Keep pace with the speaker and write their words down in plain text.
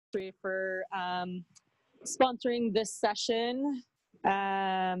for sponsoring this session.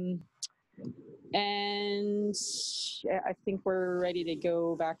 And I think we're ready to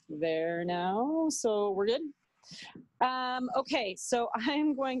go back there now. So we're good. Okay, so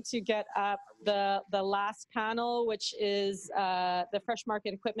I'm going to get up the last panel, which is the fresh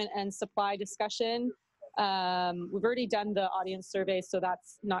market equipment and supply discussion. We've already done the audience survey, so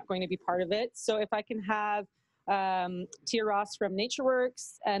that's not going to be part of it. So if I can have Tia Ross from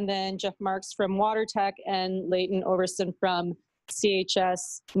NatureWorks, and then Jeff Marks from WaterTech, and Leighton Overson from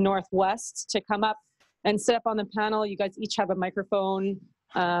CHS Northwest to come up and sit up on the panel. You guys each have a microphone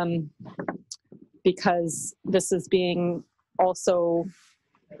because this is being also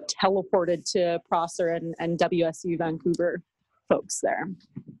teleported to Prosser and WSU Vancouver folks there.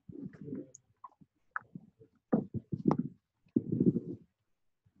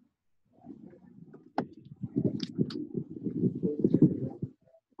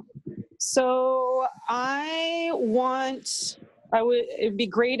 So it'd be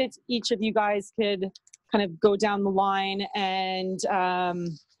great if each of you guys could kind of go down the line and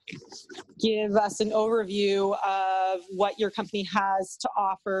give us an overview of what your company has to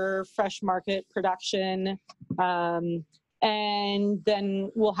offer, fresh market production, and then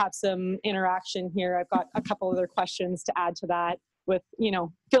we'll have some interaction here. I've got a couple other questions to add to that with,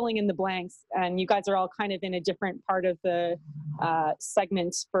 filling in the blanks, and you guys are all kind of in a different part of the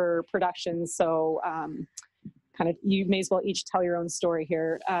segment for production. So you may as well each tell your own story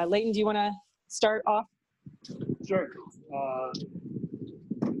here. Leighton, do you want to start off? Sure.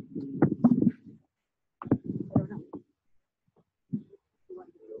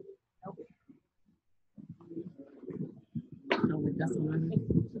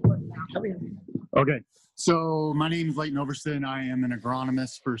 Okay, so my name is Leighton Overson. I am an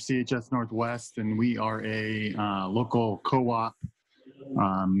agronomist for CHS Northwest, and we are a local co-op,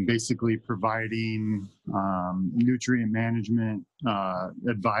 basically providing nutrient management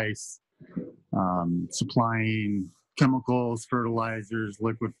advice, supplying chemicals, fertilizers,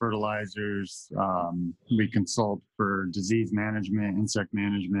 liquid fertilizers. We consult for disease management, insect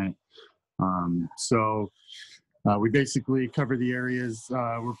management. We basically cover the areas.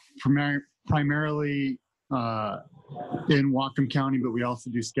 We're primarily in Whatcom County, but we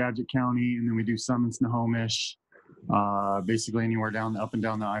also do Skagit County, and then we do some in Snohomish, basically anywhere up and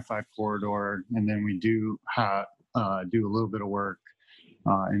down the I-5 corridor. And then we do do a little bit of work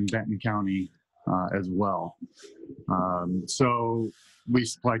in Benton County as well. So we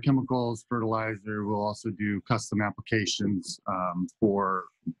supply chemicals, fertilizer. We'll also do custom applications for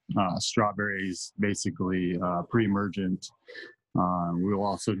strawberries, basically pre-emergent. We'll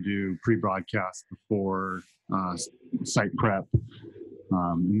also do pre-broadcast before site prep.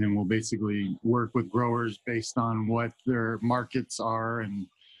 And then we'll basically work with growers based on what their markets are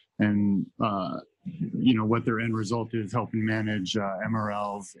and what their end result is, helping manage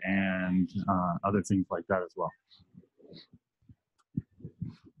MRLs and other things like that as well.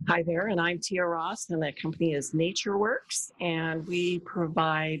 Hi there, and I'm Tia Ross, and the company is NatureWorks, and we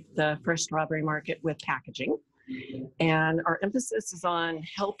provide the fresh strawberry market with packaging. And our emphasis is on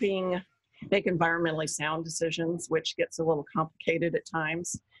helping make environmentally sound decisions, which gets a little complicated at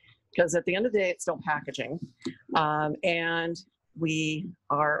times, because at the end of the day, it's still packaging. And we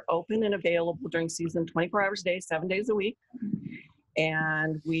are open and available during season 24 hours a day, 7 days a week.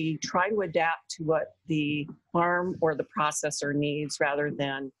 And we try to adapt to what the farm or the processor needs rather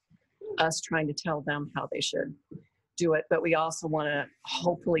than us trying to tell them how they should do it. But we also want to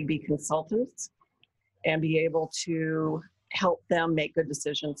hopefully be consultants and be able to help them make good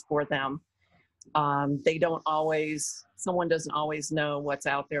decisions for them. Someone doesn't always know what's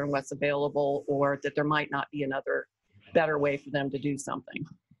out there and what's available, or that there might not be another better way for them to do something.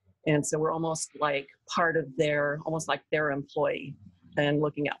 And so we're almost like almost like their employee and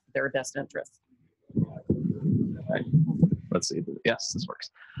looking out for their best interest. Right. Let's see. Yes, this works.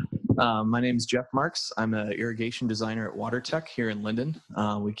 My name is Jeff Marks. I'm an irrigation designer at WaterTech here in Linden.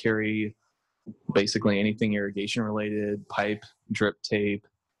 We carry basically anything irrigation related: pipe, drip tape,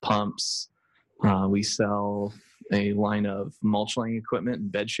 pumps. We sell a line of mulching equipment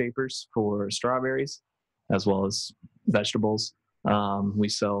and bed shapers for strawberries, as well as vegetables. We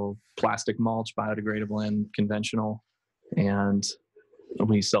sell plastic mulch, biodegradable and conventional, and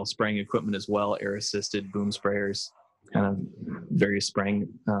we sell spraying equipment as well, air-assisted boom sprayers, kind of various spraying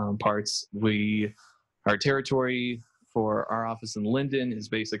parts. Our territory for our office in Linden is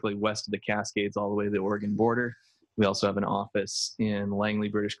basically west of the Cascades all the way to the Oregon border. We also have an office in Langley,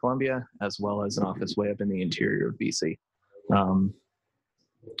 British Columbia, as well as an office way up in the interior of BC.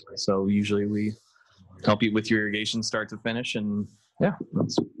 So usually we help you with your irrigation start to finish, and yeah,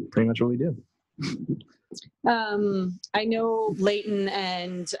 that's pretty much what we do. I know Leighton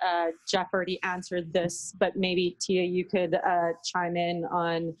and Jeff already answered this, but maybe Tia, you could chime in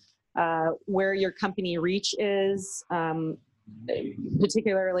on where your company reach is,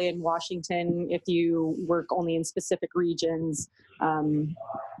 particularly in Washington, if you work only in specific regions.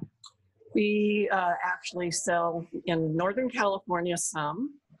 We actually sell in Northern California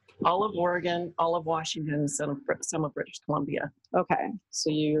some, all of Oregon, all of Washington, some of British Columbia. Okay, so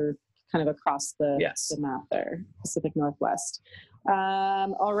you're kind of across the, Yes. the map there, Pacific Northwest.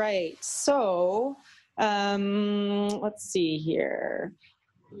 All right, so let's see here.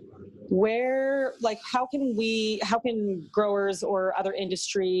 Where, like, how can growers or other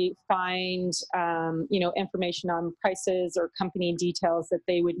industry find, information on prices or company details that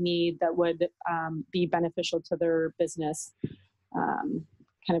they would need that would be beneficial to their business, kind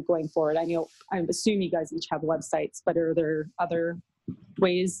of going forward? I assume you guys each have websites, but are there other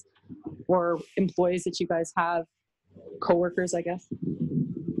ways or employees that you guys have, coworkers, I guess?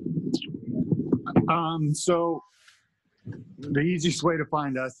 So the easiest way to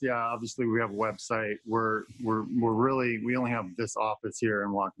find us, yeah, obviously we have a website. We only have this office here in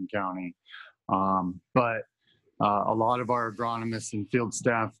Whatcom County, but a lot of our agronomists and field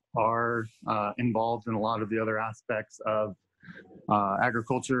staff are involved in a lot of the other aspects of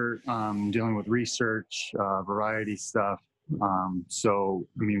agriculture, dealing with research, variety stuff. So,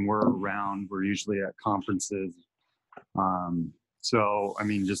 I mean, we're around, we're usually at conferences. So, I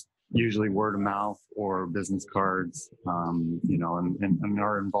mean, just usually word of mouth or business cards, and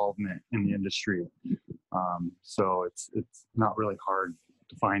our involvement in the industry. So it's not really hard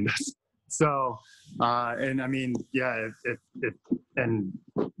to find us. So, and I mean, yeah, and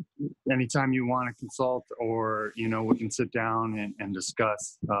anytime you want to consult or, we can sit down and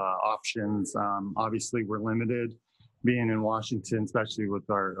discuss options. Obviously we're limited being in Washington, especially with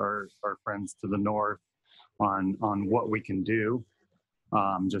our friends to the north on what we can do.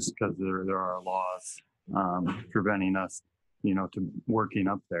 Just because there are laws preventing us, to working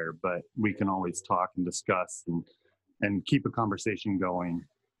up there, but we can always talk and discuss and keep a conversation going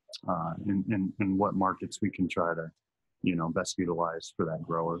in what markets we can try to, best utilize for that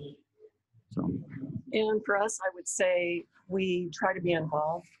grower. So, And for us, I would say we try to be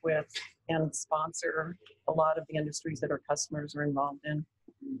involved with and sponsor a lot of the industries that our customers are involved in,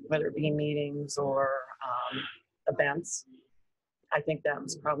 whether it be meetings or events. I think that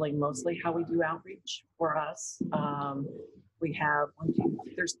was probably mostly how we do outreach for us.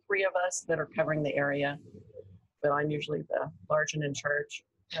 There's 3 of us that are covering the area, but I'm usually the large and in charge,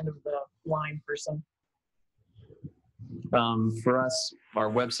 kind of the line person. For us, our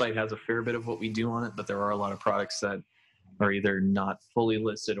website has a fair bit of what we do on it, but there are a lot of products that are either not fully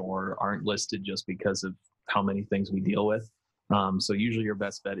listed or aren't listed just because of how many things we deal with. So usually your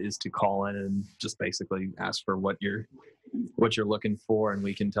best bet is to call in and just basically ask for what you're looking for, and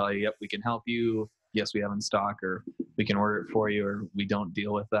we can tell you, yep, we can help you. Yes, we have in stock, or we can order it for you, or we don't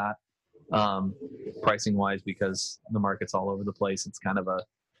deal with that. Pricing wise, because the market's all over the place, it's kind of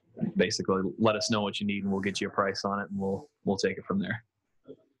basically let us know what you need and we'll get you a price on it, and we'll take it from there.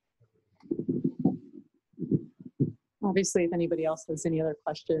 Obviously, if anybody else has any other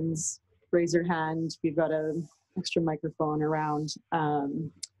questions, raise your hand. We've got an extra microphone around.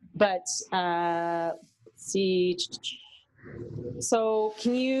 Let's see. So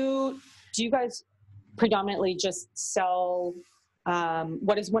do you guys predominantly just sell,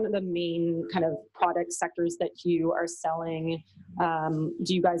 what is one of the main kind of product sectors that you are selling?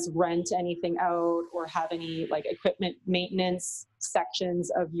 Do you guys rent anything out or have any like equipment maintenance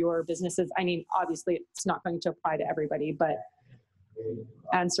sections of your businesses? I mean, obviously it's not going to apply to everybody, but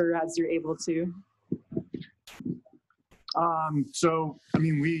answer as you're able to. So, I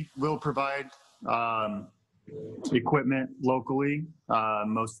mean, we will provide equipment locally,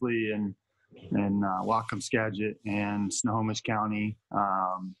 mostly in Whatcom, Skagit, and Snohomish County.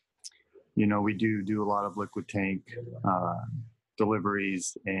 We do a lot of liquid tank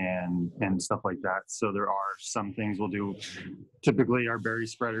deliveries and stuff like that. So there are some things we'll do. Typically, our berry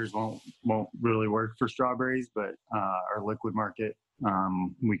spreaders won't really work for strawberries, but our liquid market,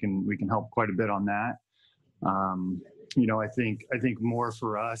 we can help quite a bit on that. I think more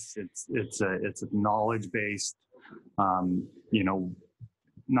for us, it's a knowledge based,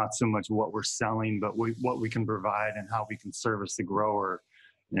 not so much what we're selling, but what we can provide and how we can service the grower,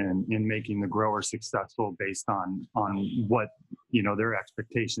 and in making the grower successful based on what their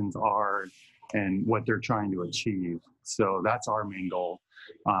expectations are and what they're trying to achieve. So that's our main goal,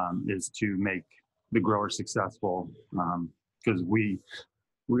 is to make the grower successful, because we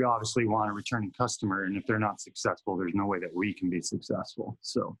we obviously want a returning customer, and if they're not successful, there's no way that we can be successful.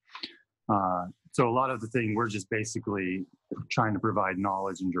 So so a lot of the thing, we're just basically trying to provide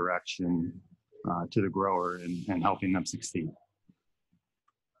knowledge and direction to the grower and helping them succeed.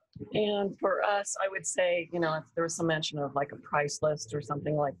 And for us, I would say, you know, if there was some mention of like a price list or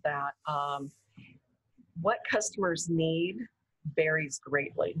something like that, what customers need varies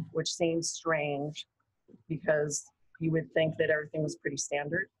greatly, which seems strange because you would think that everything was pretty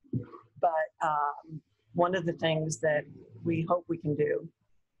standard. But one of the things that we hope we can do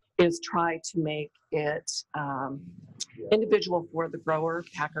is try to make it individual for the grower,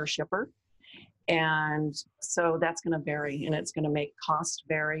 packer, shipper. And so that's going to vary, and it's going to make cost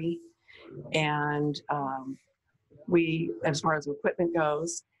vary. And we, as far as equipment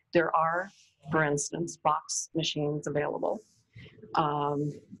goes, there are, for instance, box machines available.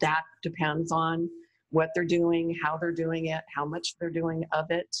 That depends on what they're doing, how they're doing it, how much they're doing of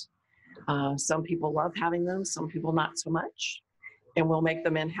it. Some people love having them, some people not so much. And we'll make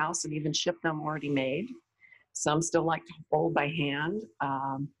them in-house and even ship them already made. Some still like to fold by hand.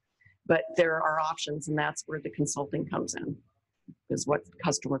 But there are options, and that's where the consulting comes in, is what the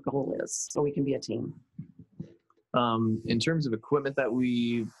customer goal is, so we can be a team. In terms of equipment that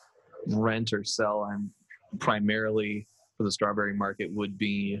we rent or sell, I'm primarily for the strawberry market would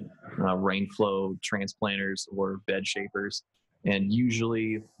be rain flow transplanters or bed shapers. And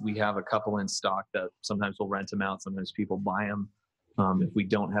usually we have a couple in stock that sometimes we'll rent them out, sometimes people buy them. If we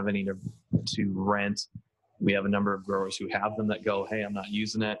don't have any to rent, we have a number of growers who have them that go, hey, I'm not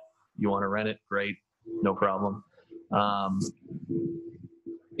using it. You want to rent it? Great. No problem.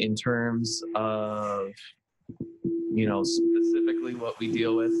 In terms of, you know, specifically what we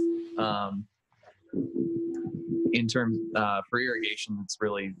deal with, in terms for irrigation, it's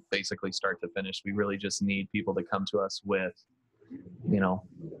really basically start to finish. We really just need people to come to us with, you know,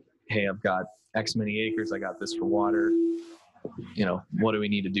 hey, I've got X many acres. I got this for water. You know, what do we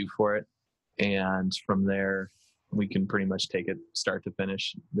need to do for it? And from there, we can pretty much take it start to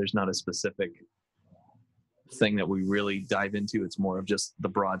finish. There's not a specific thing that we really dive into. It's more of just the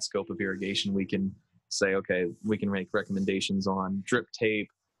broad scope of irrigation. We can say, okay, we can make recommendations on drip tape,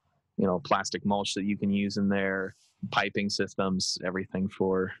 you know, plastic mulch that you can use in there, piping systems, everything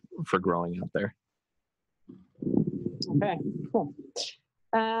for growing out there. Okay, cool.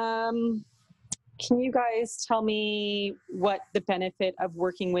 Can you guys tell me what the benefit of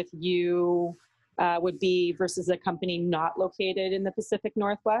working with you would be versus a company not located in the Pacific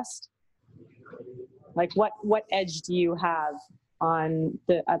Northwest? Like what edge do you have on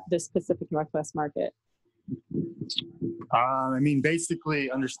this Pacific Northwest market? I mean,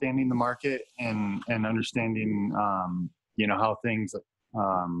 basically understanding the market and understanding, you know, how things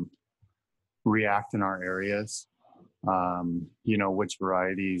react in our areas, you know, which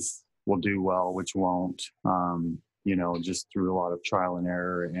varieties will do well, which won't, you know, just through a lot of trial and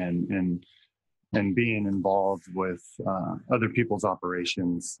error and being involved with other people's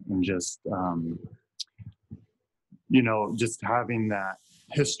operations and just, you know, just having that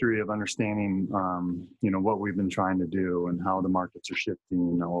history of understanding, you know, what we've been trying to do and how the markets are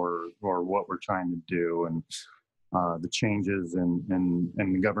shifting or what we're trying to do and the changes in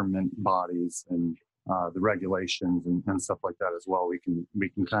the government bodies and the regulations and stuff like that as well. We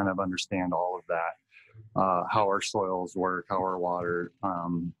can kind of understand all of that, how our soils work, how our water,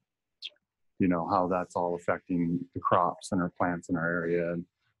 you know, how that's all affecting the crops and our plants in our area, and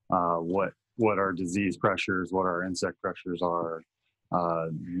what our disease pressures, what our insect pressures are,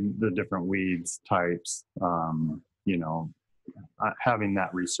 the different weeds types, you know, having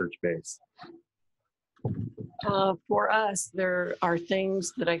that research base. For us, there are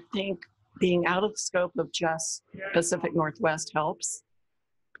things that I think being out of the scope of just Pacific Northwest helps,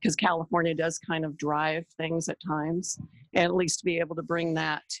 because California does kind of drive things at times, and at least to be able to bring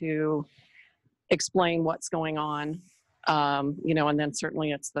that to explain what's going on, you know, and then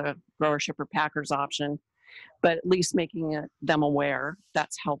certainly it's the grower shipper packers option, but at least making them aware,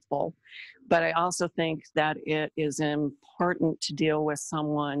 that's helpful. But I also think that it is important to deal with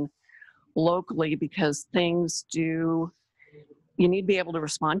someone locally, because things do, you need to be able to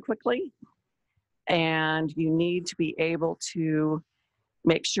respond quickly, and you need to be able to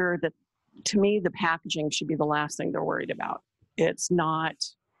make sure that, to me, the packaging should be the last thing they're worried about. It's not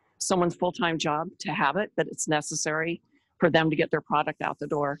someone's full-time job to have it, but it's necessary for them to get their product out the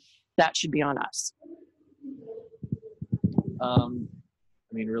door. That should be on us. I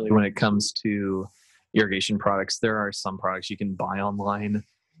mean, really, when it comes to irrigation products, there are some products you can buy online,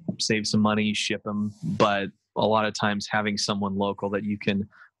 save some money, ship them, but a lot of times having someone local that you can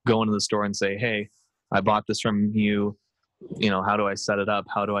go into the store and say, hey, I bought this from you, how do I set it up?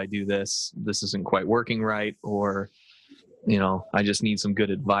 How do I do this? This isn't quite working right. Or, I just need some good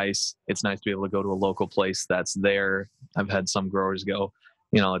advice. It's nice to be able to go to a local place that's there. I've had some growers go,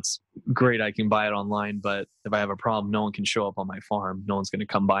 it's great, I can buy it online, but if I have a problem, no one can show up on my farm. No one's going to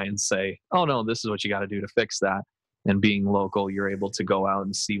come by and say, oh no, this is what you got to do to fix that. And being local, you're able to go out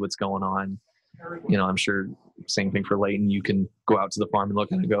and see what's going on. I'm sure same thing for Layton. You can go out to the farm and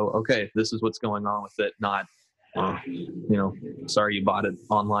look and go, okay, this is what's going on with it. Not, sorry, you bought it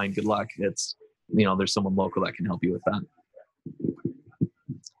online. Good luck. It's, there's someone local that can help you with that.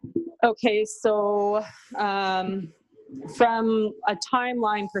 Okay, so from a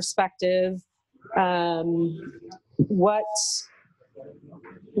timeline perspective, what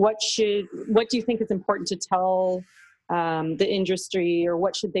do you think is important to tell the industry, or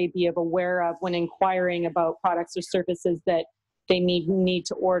what should they be aware of when inquiring about products or services that they need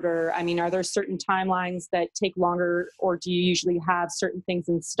to order? I mean, are there certain timelines that take longer, or do you usually have certain things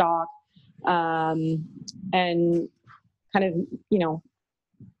in stock? And kind of,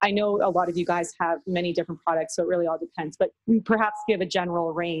 I know a lot of you guys have many different products, so it really all depends, but perhaps give a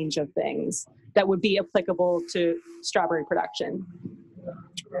general range of things that would be applicable to strawberry production.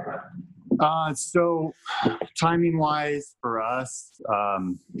 So timing wise for us,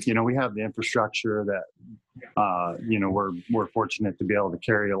 we have the infrastructure that, we're fortunate to be able to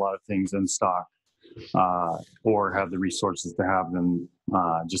carry a lot of things in stock, or have the resources to have them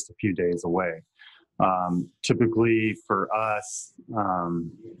just a few days away. Typically for us,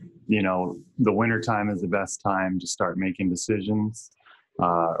 the winter time is the best time to start making decisions,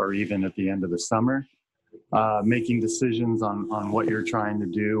 or even at the end of the summer, making decisions on what you're trying to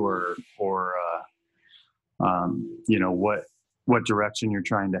do, or what direction you're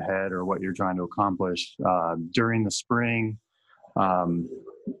trying to head, or what you're trying to accomplish. During the spring,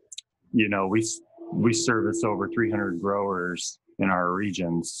 we service over 300 growers in our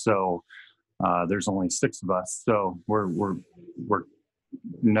region. So there's only 6 of us, so we're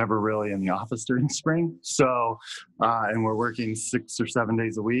never really in the office during spring. So, and we're working 6 or 7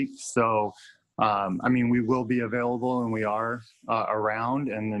 days a week. So, we will be available, and we are around.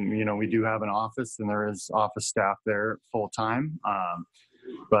 And then, we do have an office, and there is office staff there full time.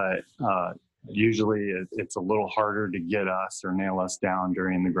 But usually it's a little harder to get us or nail us down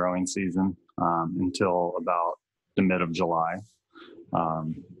during the growing season until about the mid of July.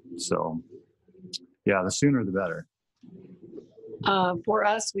 So, yeah, the sooner the better. For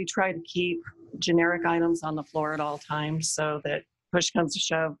us, we try to keep generic items on the floor at all times, so that push comes to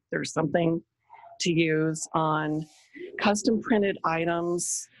shove, there's something to use. On custom printed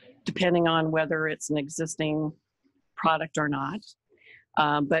items, depending on whether it's an existing product or not.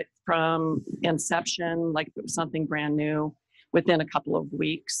 But from inception, like if it was something brand new, within a couple of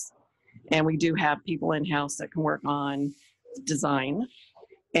weeks. And we do have people in-house that can work on design,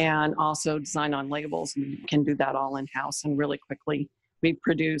 and also design on labels. We can do that all in-house and really quickly. We've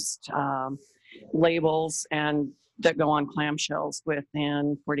produced labels and that go on clamshells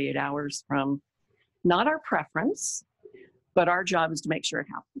within 48 hours from not our preference, but our job is to make sure it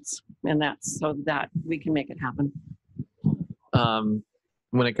happens. And that's so that we can make it happen.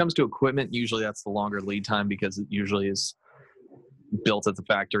 When it comes to equipment, usually that's the longer lead time, because it usually is built at the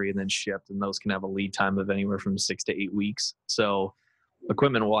factory and then shipped, and those can have a lead time of anywhere from 6 to 8 weeks. So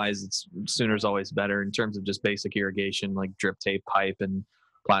equipment wise, it's sooner is always better. In terms of just basic irrigation, like drip tape, pipe, and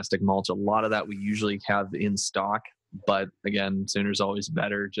plastic mulch, a lot of that we usually have in stock. But again, sooner is always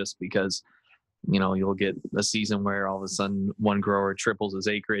better, just because you'll get a season where all of a sudden one grower triples his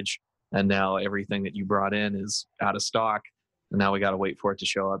acreage, and now everything that you brought in is out of stock, and now we got to wait for it to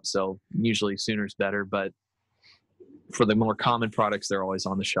show up. So usually sooner is better, but for the more common products, they're always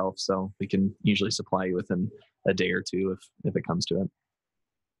on the shelf, so we can usually supply you within a day or two if it comes to it.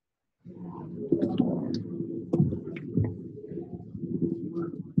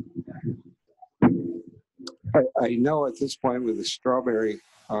 I know at this point, with the strawberry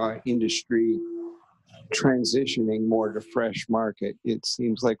industry transitioning more to fresh market, it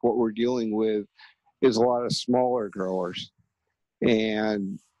seems like what we're dealing with is a lot of smaller growers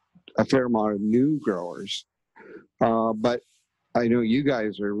and a fair amount of new growers. But I know you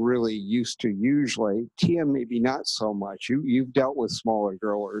guys are really used to, usually, TM maybe not so much. You've dealt with smaller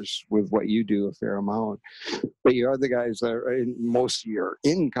growers with what you do a fair amount, but you are the guys that are, most of your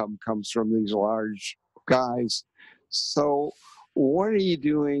income comes from these large guys. So what are you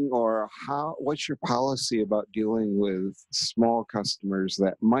doing, or what's your policy about dealing with small customers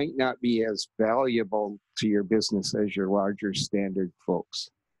that might not be as valuable to your business as your larger standard folks?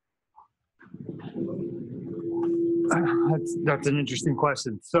 That's an interesting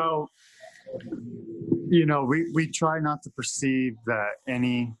question. So we try not to perceive that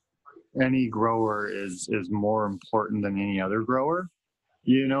any grower is more important than any other grower.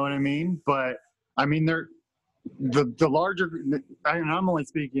 You know what I mean? But I mean, the larger, and I'm only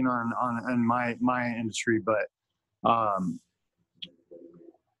speaking on in my industry, but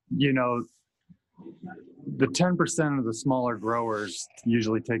the 10% of the smaller growers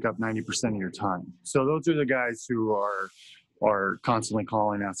usually take up 90% of your time. So those are the guys who are constantly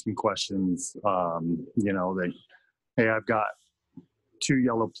calling, asking questions. Hey, I've got 2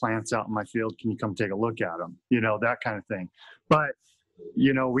 yellow plants out in my field. Can you come take a look at them? That kind of thing. But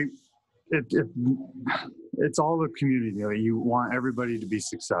it's all the community. You want everybody to be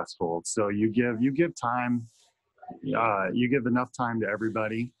successful, so you give time. You give enough time to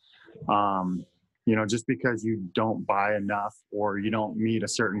everybody. Just because you don't buy enough or you don't meet a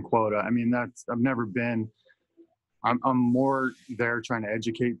certain quota. I mean, I'm more there trying to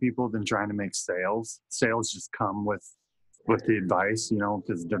educate people than trying to make sales. Sales just come with the advice,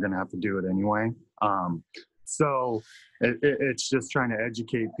 because they're going to have to do it anyway. So it's just trying to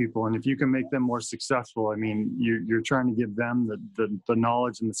educate people. And if you can make them more successful, I mean, you're trying to give them the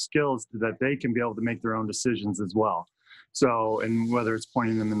knowledge and the skills that they can be able to make their own decisions as well. So, and whether it's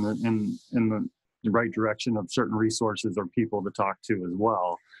pointing them in the right direction of certain resources or people to talk to as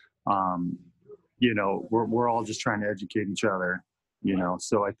well. We're all just trying to educate each other,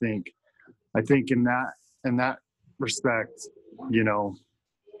 so I think in that respect, you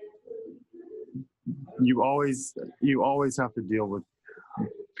always have to deal with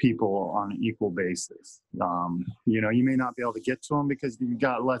people on an equal basis. You may not be able to get to them because you've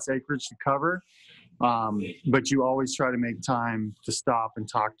got less acreage to cover, but you always try to make time to stop and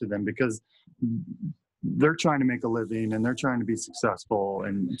talk to them because they're trying to make a living and they're trying to be successful.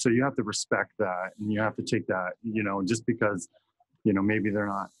 And so you have to respect that, and you have to take that, just because, maybe they're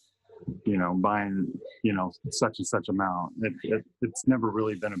not, buying, such and such amount. It's never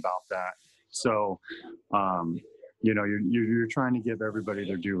really been about that. So, you're trying to give everybody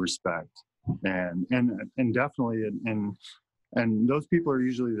their due respect, and definitely, and those people are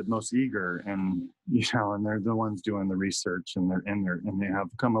usually the most eager, and and they're the ones doing the research, and they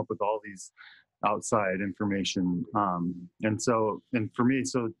have come up with all these outside information. And for me,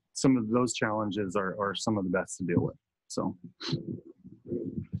 so some of those challenges are some of the best to deal with. So.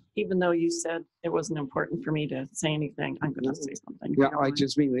 Even though you said it wasn't important for me to say anything, I'm going to say something. Yeah, I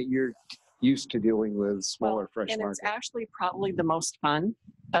just mean that you're used to dealing with smaller fresh and markets. It's actually probably the most fun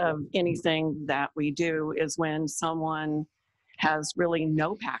of anything that we do is when someone has really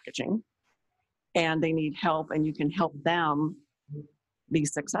no packaging and they need help, and you can help them be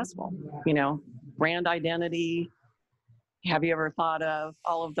successful. Brand identity. Have you ever thought of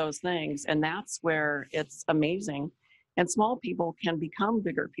all of those things? And that's where it's amazing. And small people can become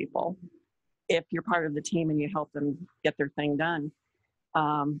bigger people if you're part of the team and you help them get their thing done.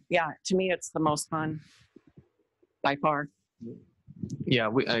 To me, it's the most fun by far. Yeah,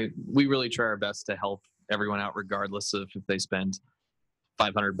 we really try our best to help everyone out, regardless of if they spend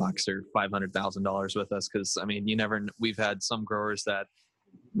 $500 or $500,000 with us. Because I mean, we've had some growers that,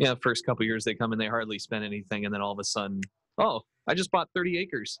 first couple of years they come and they hardly spend anything, and then all of a sudden, oh, I just bought 30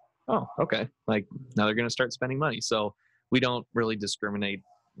 acres. Oh, okay. Like now they're going to start spending money. So we don't really discriminate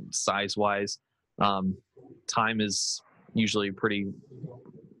size wise. Time is usually pretty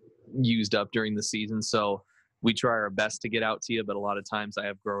used up during the season. So we try our best to get out to you, but a lot of times I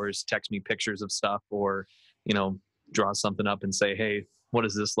have growers text me pictures of stuff or, draw something up and say, hey, what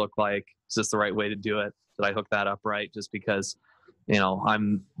does this look like? Is this the right way to do it? Did I hook that up right? Just because,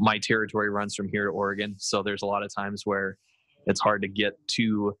 my territory runs from here to Oregon. So there's a lot of times where it's hard to get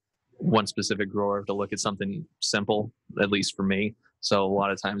to one specific grower to look at something simple, at least for me. So a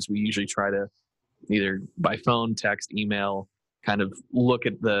lot of times we usually try to either by phone, text, email, kind of look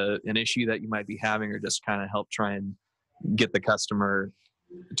at an issue that you might be having, or just kind of help try and get the customer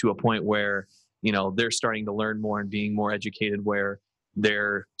to a point where, they're starting to learn more and being more educated, where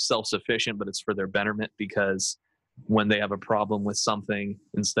they're self-sufficient, but it's for their betterment. Because when they have a problem with something,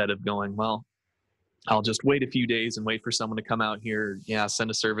 instead of going, well, I'll just wait a few days and wait for someone to come out here,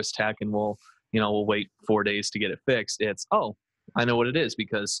 send a service tech and we'll wait 4 days to get it fixed. It's, oh, I know what it is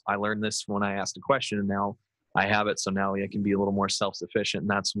because I learned this when I asked a question, and now I have it. So now I can be a little more self-sufficient. And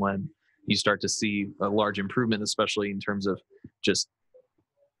that's when you start to see a large improvement, especially in terms of just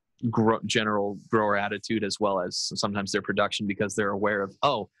general grower attitude, as well as sometimes their production, because they're aware of,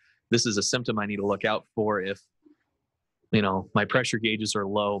 oh, this is a symptom I need to look out for. If, my pressure gauges are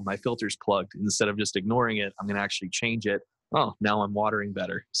low, my filter's plugged, instead of just ignoring it, I'm going to actually change it. Oh, now I'm watering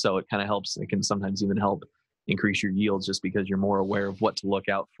better. So it kind of helps. It can sometimes even help increase your yields, just because you're more aware of what to look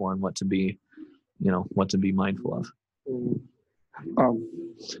out for and what to be, what to be mindful of.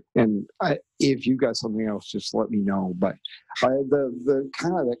 And if you got something else, just let me know. But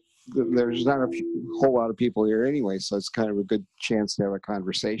there's not a whole lot of people here anyway, so it's kind of a good chance to have a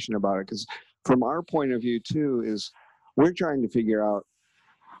conversation about it. Because from our point of view too, is we're trying to figure out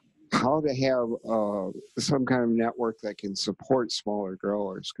how to have some kind of network that can support smaller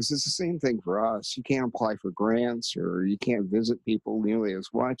growers. Because it's the same thing for us. You can't apply for grants, or you can't visit people nearly as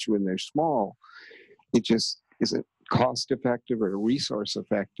much when they're small. It just isn't cost effective or resource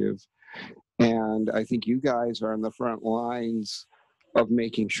effective. And I think you guys are on the front lines of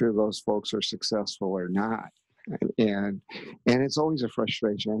making sure those folks are successful or not. And it's always a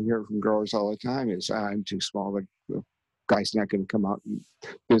frustration. I hear from growers all the time is, I'm too small, the guy's not going to come out and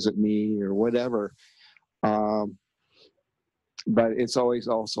visit me or whatever. But it's always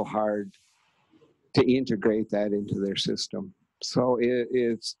also hard to integrate that into their system. So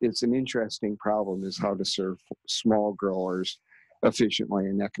it's an interesting problem, is how to serve small growers efficiently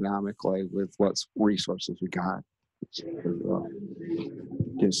and economically with what resources we got.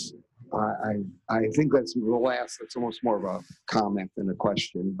 I think that's the last. That's almost more of a comment than a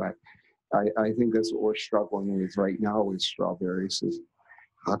question, but I think that's what we're struggling with right now with strawberries. Is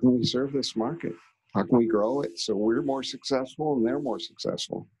how can we serve this market? How can we grow it so we're more successful and they're more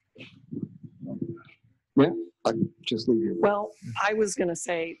successful? Yeah, I just leave you. Well, I was going to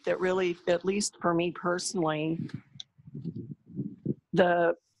say that really, at least for me personally,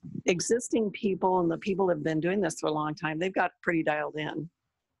 the existing people and the people that have been doing this for a long time, they've got pretty dialed in.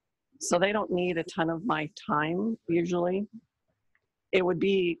 So they don't need a ton of my time usually.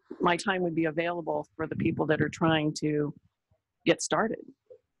 My time would be available for the people that are trying to get started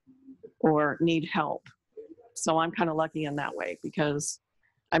or need help. So I'm kind of lucky in that way, because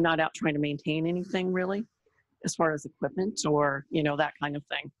I'm not out trying to maintain anything really, as far as equipment or, that kind of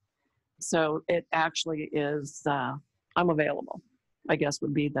thing. So it actually is, I'm available, I guess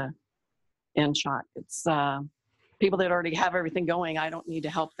would be the end shot. It's people that already have everything going. I don't need to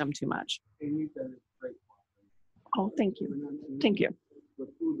help them too much. Oh, thank you. Thank you. The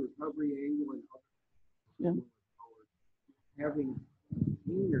food recovery angle and having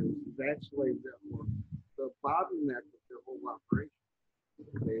cleaners is actually the bottleneck of their whole operation.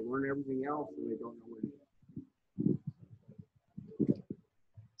 They learn everything else and they don't know anything.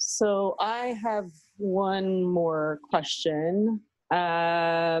 So I have one more question.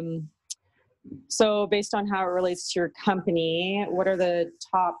 So based on how it relates to your company, what are the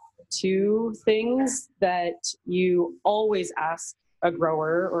top 2 things that you always ask a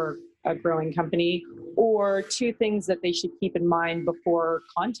grower or a growing company, or 2 things that they should keep in mind before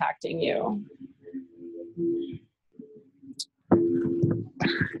contacting you?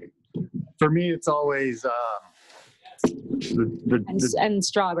 For me, it's always and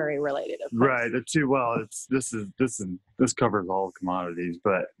strawberry related, of course. right. The 2. Well, this covers all commodities,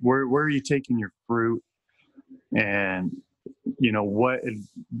 but where are you taking your fruit, and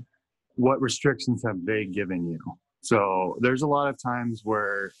what restrictions have they given you? So there's a lot of times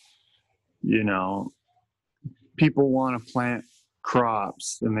where people want to plant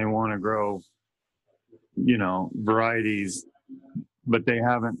crops and they want to grow varieties, but they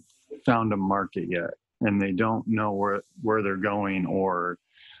haven't found a market yet, and they don't know where they're going. Or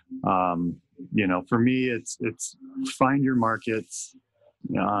for me, it's find your markets.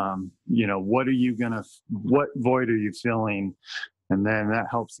 What void are you filling? And then that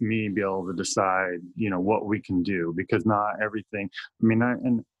helps me be able to decide, what we can do, because not everything. I mean,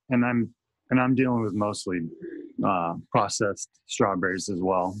 I'm dealing with mostly processed strawberries as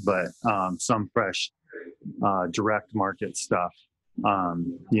well, but some fresh, direct market stuff.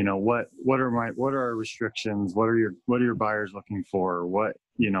 What are our restrictions? What are your buyers looking for? What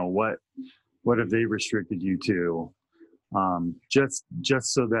have they restricted you to? Just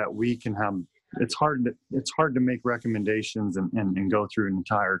so that we can have. It's hard to make recommendations and go through an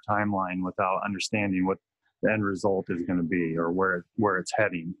entire timeline without understanding what the end result is going to be or where it's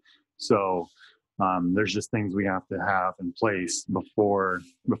heading. So there's just things we have to have in place before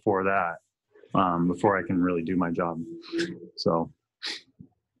that, before I can really do my job. So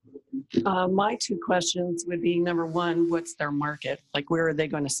my 2 questions would be, number 1, what's their market? Like, where are they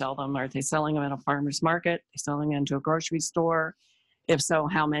going to sell them? Are they selling them at a farmer's market? Are they selling into a grocery store? If so,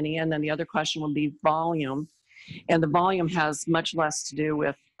 how many? And then the other question would be volume. And the volume has much less to do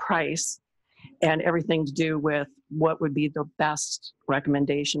with price and everything to do with what would be the best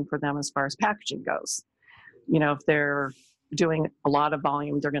recommendation for them as far as packaging goes. If they're doing a lot of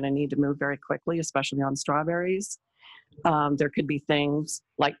volume, they're going to need to move very quickly, especially on strawberries. There could be things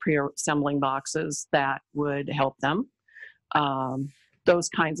like pre-assembling boxes that would help them. Those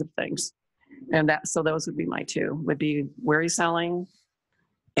kinds of things. And so those would be my two, would be where are you selling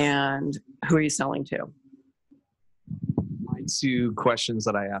and who are you selling to? My two questions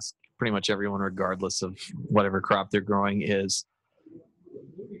that I ask pretty much everyone, regardless of whatever crop they're growing, is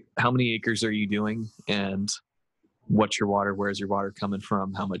how many acres are you doing, and what's your water? Where's your water coming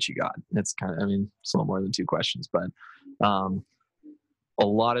from? How much you got? It's kind of, I mean, it's a little more than two questions, but a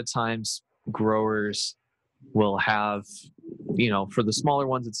lot of times growers will have, for the smaller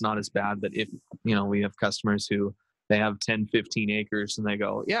ones, it's not as bad, but if, we have customers who they have 10, 15 acres and they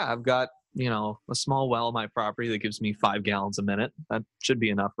go, yeah, I've got, a small well on my property that gives me 5 gallons a minute. That should be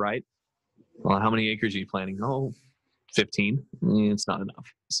enough, right? Well, how many acres are you planting? Oh, 15. It's not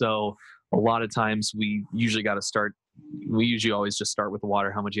enough. So a lot of times we usually always just start with the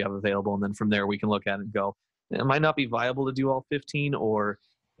water, how much you have available. And then from there we can look at it and go, it might not be viable to do all 15, or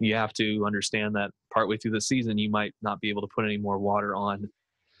you have to understand that partway through the season, you might not be able to put any more water on,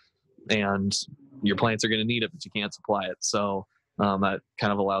 and your plants are going to need it, but you can't supply it. So that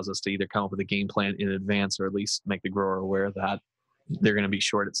kind of allows us to either come up with a game plan in advance, or at least make the grower aware that they're going to be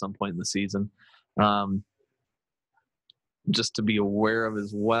short at some point in the season. Just to be aware of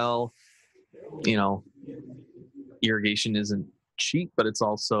as well, irrigation isn't cheap, but it's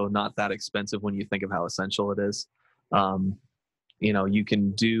also not that expensive when you think of how essential it is. You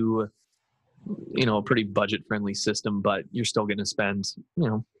can do, a pretty budget friendly system, but you're still going to spend,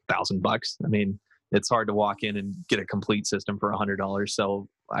 $1,000. I mean, it's hard to walk in and get a complete system for $100. So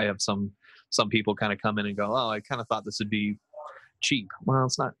I have some people kind of come in and go, oh, I kind of thought this would be cheap. Well,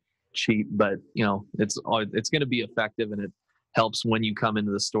 it's not cheap, but it's going to be effective, and it helps when you come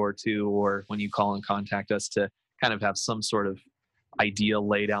into the store too, or when you call and contact us, to kind of have some sort of idea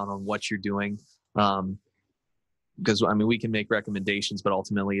laid out on what you're doing. Because we can make recommendations, but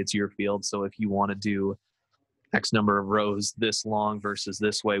ultimately it's your field. So if you want to do X number of rows this long versus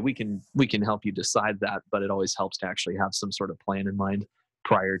this way, we can help you decide that. But it always helps to actually have some sort of plan in mind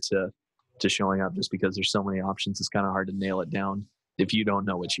prior to showing up, just because there's so many options. It's kind of hard to nail it down if you don't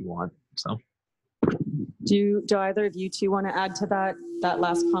know what you want. So do either of you two want to add to that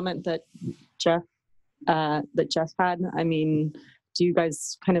last comment that Jeff had? I mean, do you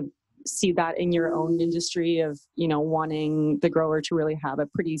guys kind of see that in your own industry of, wanting the grower to really have a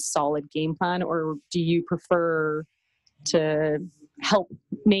pretty solid game plan, or do you prefer to help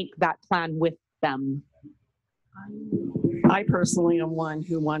make that plan with them? I personally am one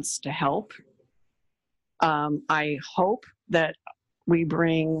who wants to help. I hope that we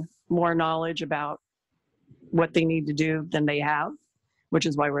bring more knowledge about what they need to do than they have, which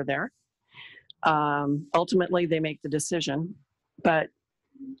is why we're there. Ultimately, they make the decision, but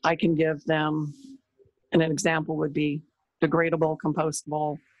I can give them, and an example would be degradable,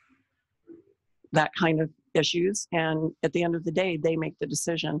 compostable, that kind of issues. And at the end of the day, they make the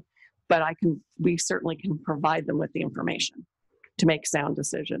decision, but we certainly can provide them with the information to make sound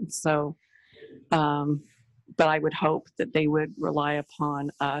decisions. So, but I would hope that they would rely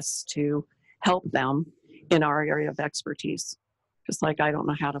upon us to help them in our area of expertise. Just like I don't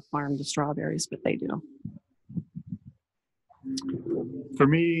know how to farm the strawberries, but they do. For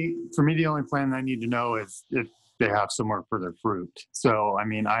me, the only plan I need to know is if they have somewhere for their fruit. So,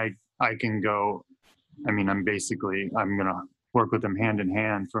 I can go, I'm going to work with them hand in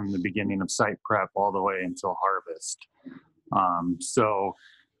hand from the beginning of site prep all the way until harvest.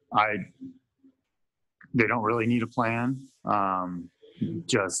 They don't really need a plan.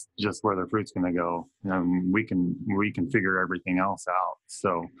 Just where their fruit's going to go. We can figure everything else out.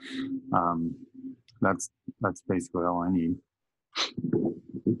 So, that's basically all I need.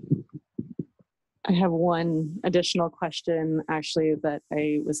 I have one additional question, actually, that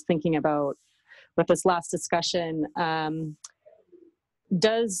I was thinking about with this last discussion.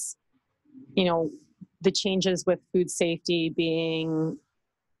 Does, the changes with food safety being,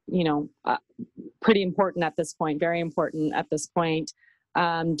 pretty important at this point, very important at this point,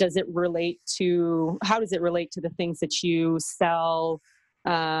 how does it relate to the things that you sell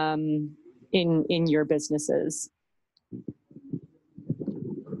in your businesses?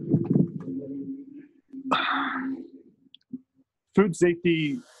 Food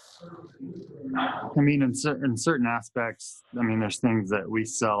safety, in certain aspects, there's things that we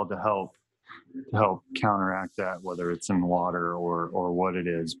sell to help counteract that, whether it's in water or what it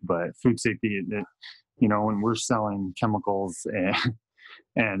is. But food safety, when we're selling chemicals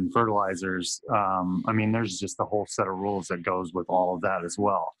and fertilizers, there's just a whole set of rules that goes with all of that as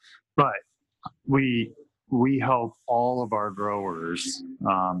well. But we help all of our growers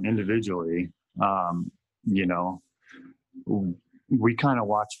individually. we kind of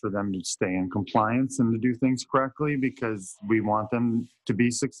watch for them to stay in compliance and to do things correctly because we want them to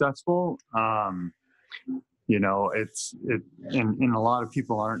be successful. You know, and a lot of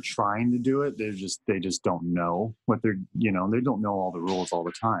people aren't trying to do it. They just don't know what they're, you know, they don't know all the rules all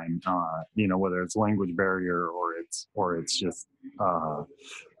the time. You know, whether it's language barrier or it's just,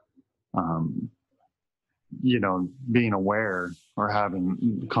 you know, being aware or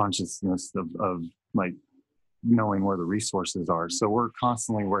having consciousness of like knowing where the resources are. So we're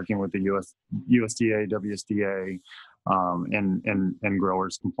constantly working with the USDA, WSDA, and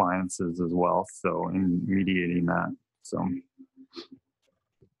growers compliances as well. So in mediating that. So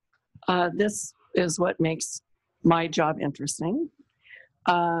this is what makes my job interesting,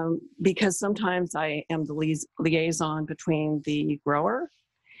 because sometimes I am the liaison between the grower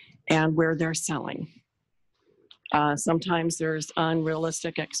and where they're selling. Sometimes there's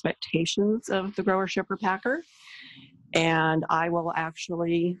unrealistic expectations of the grower, shipper, packer, and I will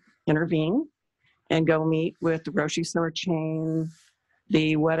actually intervene and go meet with the grocery store chain,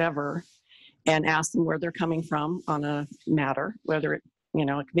 the whatever, and ask them where they're coming from on a matter, whether it, you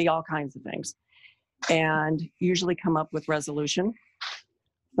know, it could be all kinds of things, and usually come up with resolution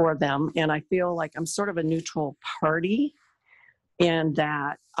for them. And I feel like I'm sort of a neutral party in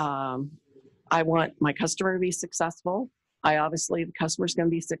that I want my customer to be successful. The customer's going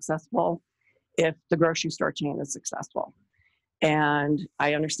to be successful if the grocery store chain is successful. And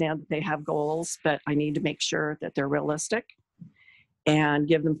I understand that they have goals, but I need to make sure that they're realistic and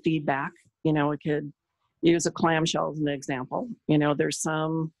give them feedback. You know, we could use a clamshell as an example. You know, there's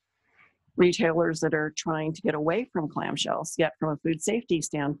some retailers that are trying to get away from clamshells, yet from a food safety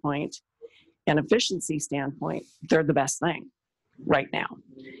standpoint and efficiency standpoint, they're the best thing right now.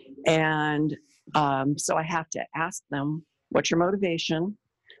 And so I have to ask them, what's your motivation?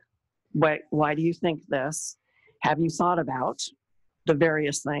 Why do you think this? Have you thought about the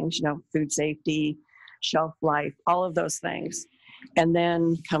various things, you know, food safety, shelf life, all of those things, and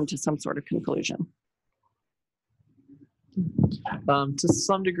then come to some sort of conclusion? To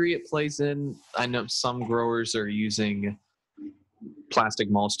some degree, it plays in. I know some growers are using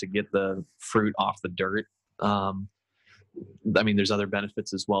plastic mulch to get the fruit off the dirt. I mean, there's other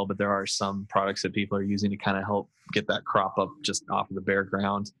benefits as well, but there are some products that people are using to kind of help get that crop up just off of the bare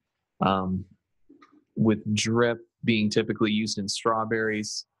ground. With drip being typically used in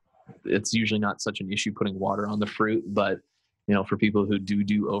strawberries, it's usually not such an issue putting water on the fruit, but you know, for people who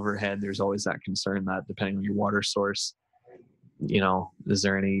do overhead, there's always that concern that depending on your water source, you know, is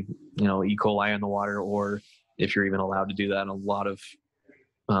there any, you know, E. coli in the water, or if you're even allowed to do that. And a lot of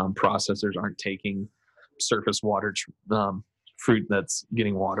processors aren't taking surface water fruit that's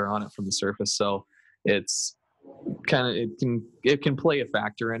getting water on it from the surface. So it's kind of, it can play a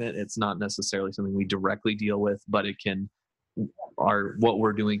factor in it. It's not necessarily something we directly deal with, but it can, what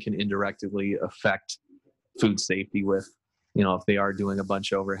we're doing can indirectly affect food safety with, you know, if they are doing a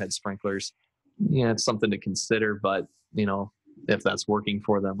bunch of overhead sprinklers, yeah, it's something to consider. But you know, if that's working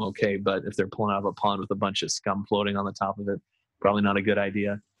for them, okay. But if they're pulling out of a pond with a bunch of scum floating on the top of it, probably not a good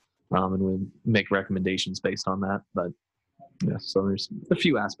idea. And we make recommendations based on that. But yeah, so there's a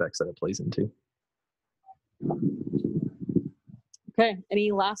few aspects that it plays into. Okay,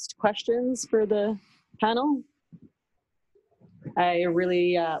 any last questions for the panel? I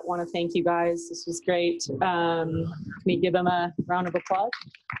really want to thank you guys. This was great. Can we give them a round of applause?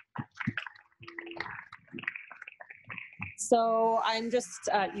 So I'm just,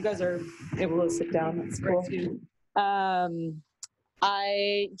 you guys are able to sit down. That's cool.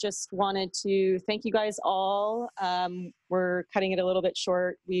 I just wanted to thank you guys all. We're cutting it a little bit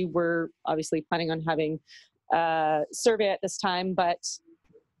short. We were obviously planning on having a survey at this time, but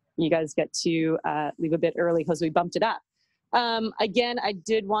you guys get to leave a bit early because we bumped it up. Again, I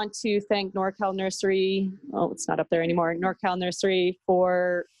did want to thank NorCal Nursery. Oh, it's not up there anymore. NorCal Nursery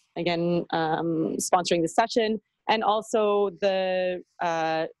for, again, sponsoring the session, and also the,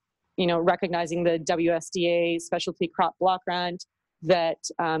 you know, recognizing the WSDA Specialty Crop Block Grant that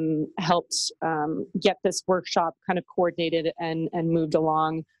helped get this workshop kind of coordinated and moved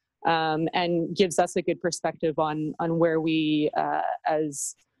along, and gives us a good perspective on where we,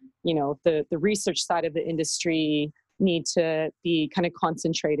 as you know, the research side of the industry, need to be kind of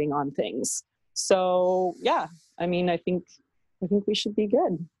concentrating on things. So yeah, I mean, I think we should be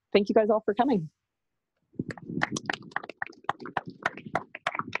good. Thank you guys all for coming.